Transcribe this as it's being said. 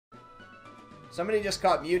Somebody just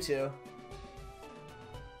caught Mewtwo.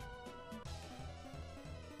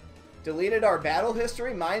 Deleted our battle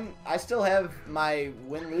history? Mine, I still have my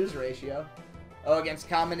win-lose ratio. Oh, against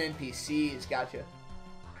common NPCs. Gotcha.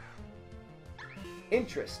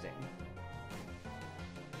 Interesting.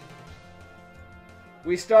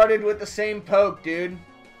 We started with the same poke, dude.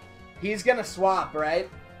 He's gonna swap, right?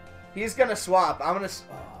 He's gonna swap. I'm gonna...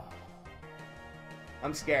 Oh.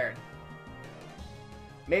 I'm scared.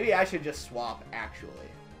 Maybe I should just swap, actually.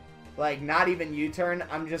 Like, not even U-turn.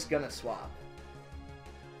 I'm just gonna swap.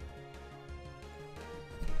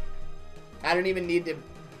 I don't even need to...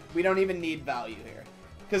 We don't even need value here.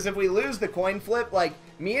 Because if we lose the coin flip, like,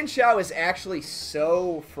 Mian Xiao is actually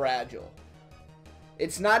so fragile.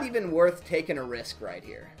 It's not even worth taking a risk right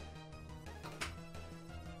here.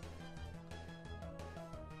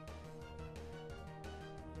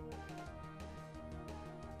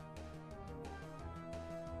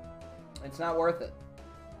 It's not worth it.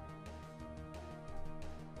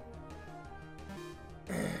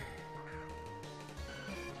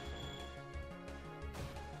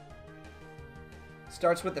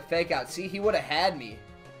 Starts with the fake out. See, he would have had me.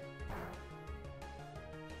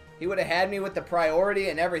 He would have had me with the priority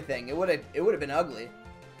and everything. It would have been ugly.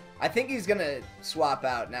 I think he's gonna swap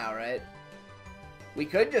out now, right? We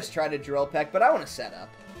could just try to drill peck, but I want to set up.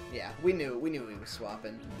 Yeah, we knew he was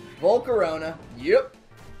swapping. Volcarona. Yep.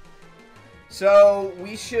 So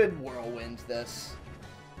we should whirlwind this.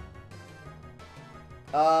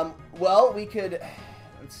 Well, we could.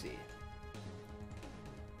 Let's see.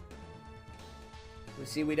 We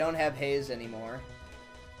see we don't have Haze anymore.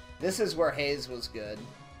 This is where Haze was good.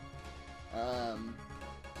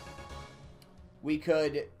 We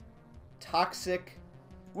could Toxic.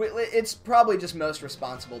 It's probably just most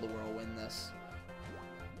responsible to whirlwind this.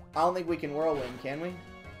 I don't think we can whirlwind, can we?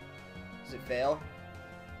 Does it fail?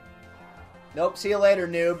 Nope. See you later,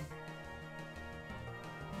 noob.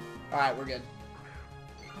 Alright, we're good.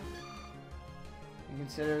 You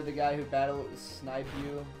consider the guy who battled snipe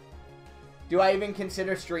you. Do I even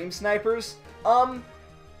consider stream snipers?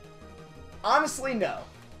 Honestly, no.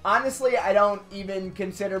 Honestly, I don't even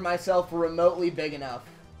consider myself remotely big enough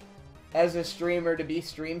as a streamer to be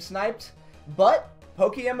stream sniped. But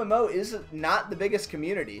PokeMMO is not the biggest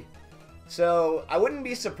community. So I wouldn't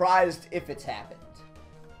be surprised if it's happened.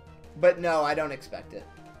 But no, I don't expect it.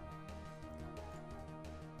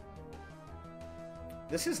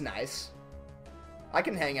 This is nice. I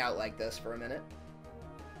can hang out like this for a minute.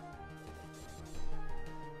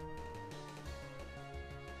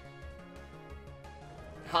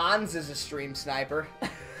 Hans is a stream sniper.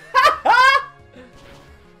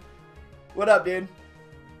 What up, dude?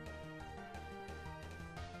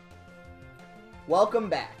 Welcome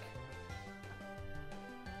back.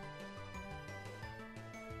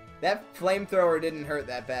 That flamethrower didn't hurt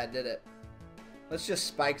that bad, did it? Let's just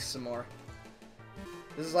spike some more.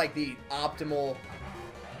 This is like the optimal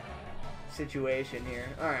situation here.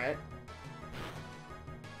 Alright.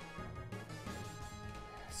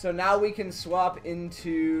 So now we can swap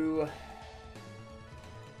into...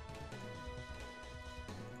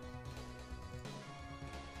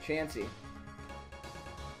 Chansey.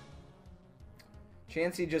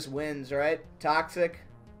 Chansey just wins, right? Toxic.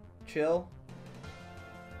 Chill.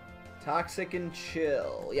 Toxic and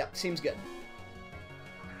chill. Yep, seems good.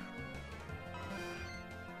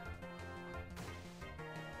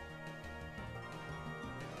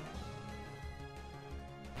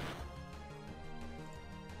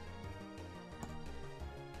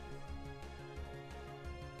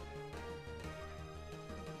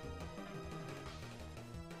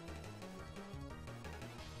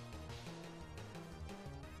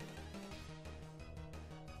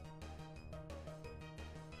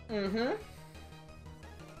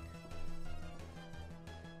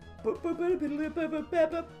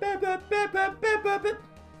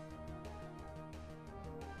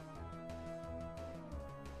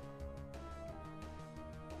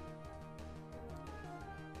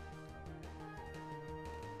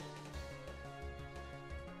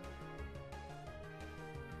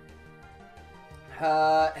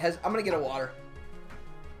 I'm gonna get a water.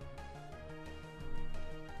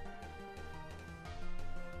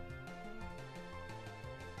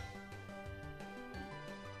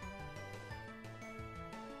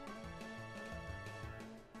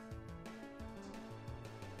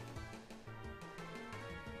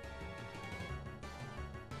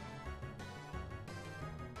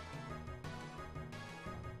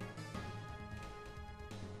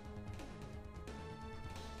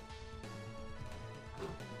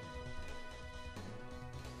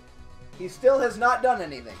 He still has not done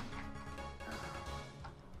anything.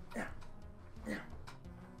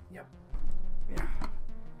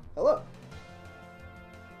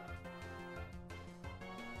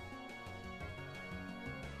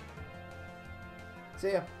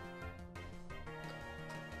 See ya.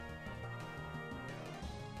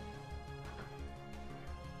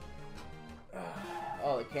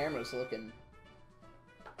 Oh, the camera's looking...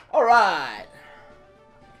 Alright!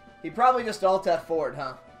 He probably just Alt F4'd,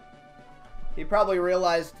 huh? He probably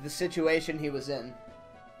realized the situation he was in.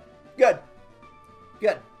 Good.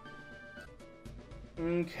 Good.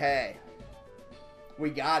 Okay. We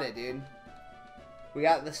got it, dude. We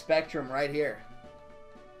got the spectrum right here.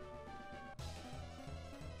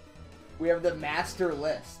 We have the master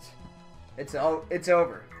list. It's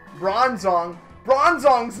over. Bronzong.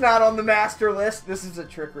 Bronzong's not on the master list. This is a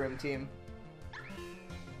Trick Room team.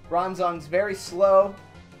 Bronzong's very slow.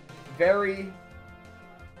 Very...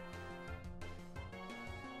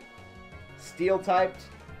 Steel typed.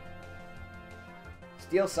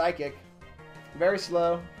 Steel psychic. Very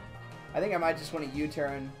slow. I think I might just want to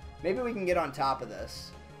U-turn. Maybe we can get on top of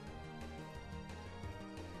this.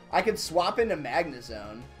 I could swap into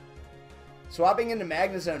Magnezone. Swapping into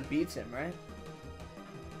Magnezone beats him, right?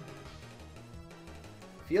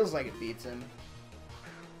 Feels like it beats him.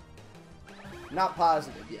 Not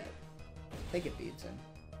positive yet. I think it beats him.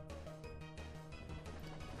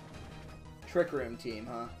 Trick Room team,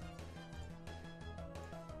 huh?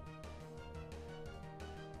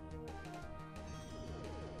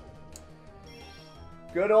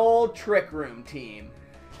 Good old Trick Room team.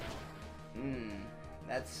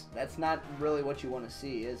 That's not really what you want to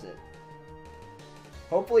see, is it?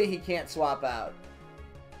 Hopefully he can't swap out.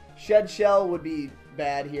 Shed Shell would be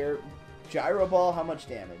bad here. Gyro Ball, how much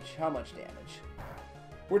damage? How much damage?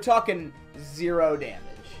 We're talking 0 damage.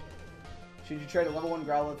 Should you trade a level 1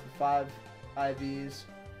 Growlithe for 5 IVs?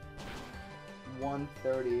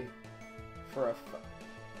 130 for a...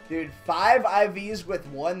 Dude, 5 IVs with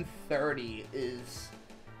 130 is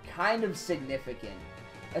kind of significant.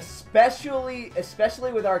 Especially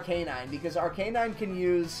with Arcanine, because Arcanine can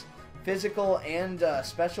use physical and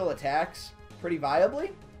special attacks pretty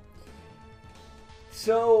viably.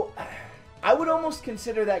 So, I would almost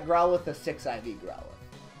consider that Growlithe a 6 IV Growlithe,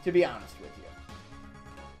 to be honest with you.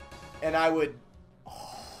 And I would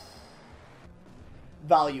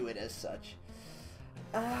value it as such.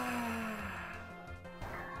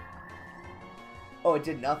 Oh, it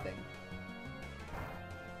did nothing.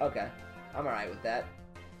 Okay. I'm alright with that.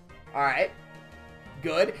 Alright.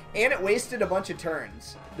 Good. And it wasted a bunch of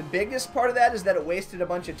turns. The biggest part of that is that it wasted a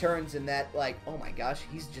bunch of turns and that, like, oh my gosh,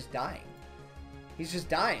 he's just dying. He's just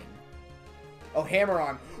dying. Oh, Hammer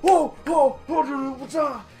Arm. Oh, oh, oh, what's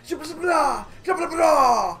up?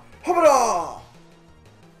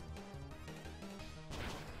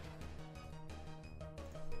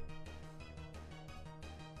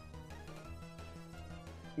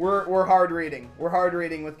 We're hard reading. We're hard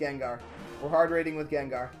reading with Gengar. We're hard reading with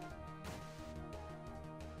Gengar.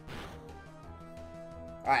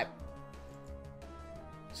 Alright.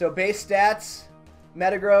 So base stats,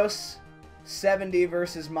 Metagross, 70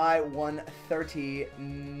 versus my 130.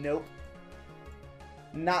 Nope.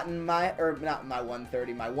 Not in my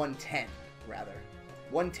 130, my 110, rather.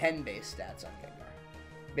 110 base stats on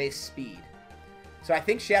Gengar. Base speed. So I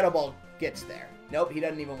think Shadow Ball gets there. Nope, he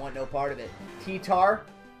doesn't even want no part of it. T-Tar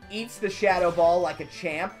eats the Shadow Ball like a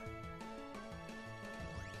champ.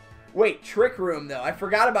 Wait, Trick Room, though. I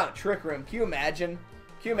forgot about Trick Room. Can you imagine?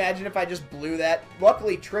 Can you imagine if I just blew that?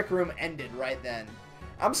 Luckily, Trick Room ended right then.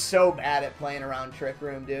 I'm so bad at playing around Trick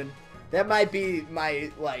Room, dude. That might be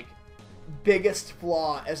my, like, biggest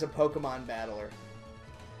flaw as a Pokemon battler.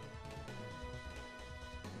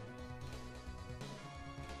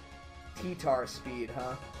 T-Tar speed,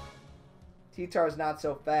 huh? T-Tar's not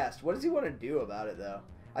so fast. What does he want to do about it, though?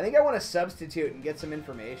 I think I want to substitute and get some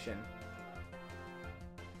information.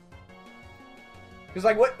 Because,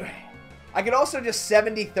 like, what... I could also just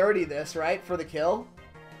 70-30 this, right? For the kill.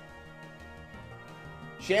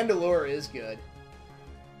 Chandelure is good.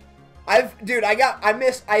 Dude, I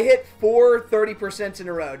hit 4 30% in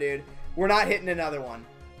a row, dude. We're not hitting another one.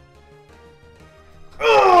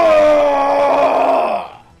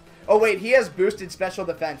 Oh, wait, he has boosted special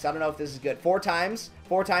defense. I don't know if this is good. 4 times?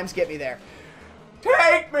 4 times get me there.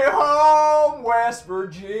 Take me home, West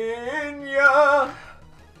Virginia.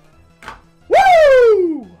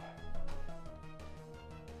 Woo!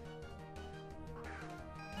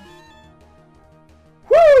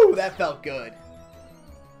 Woo! That felt good.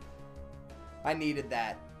 I needed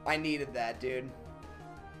that. I needed that, dude.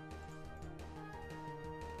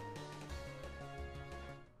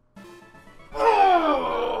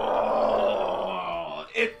 Oh,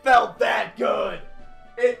 it felt that good.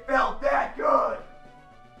 It felt that good.